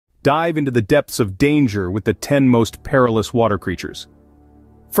dive into the depths of danger with the 10 most perilous water creatures.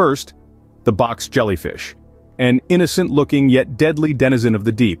 First, the box jellyfish, an innocent-looking yet deadly denizen of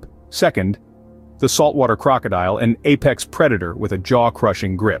the deep. Second, the saltwater crocodile, an apex predator with a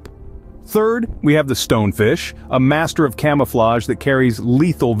jaw-crushing grip. Third, we have the stonefish, a master of camouflage that carries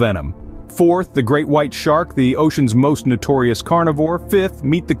lethal venom. Fourth, the great white shark, the ocean's most notorious carnivore. Fifth,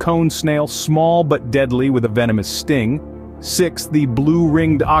 meet the cone snail, small but deadly with a venomous sting. Sixth, the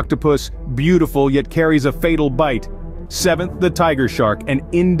blue-ringed octopus, beautiful yet carries a fatal bite. Seventh, the tiger shark, an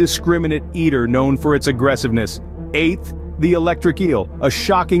indiscriminate eater known for its aggressiveness. Eighth, the electric eel, a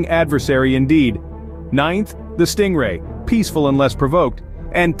shocking adversary indeed. Ninth, the stingray, peaceful unless provoked.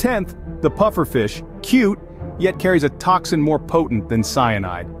 And 10th, the pufferfish, cute, yet carries a toxin more potent than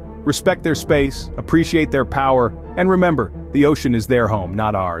cyanide. Respect their space, appreciate their power, and remember, the ocean is their home,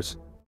 not ours.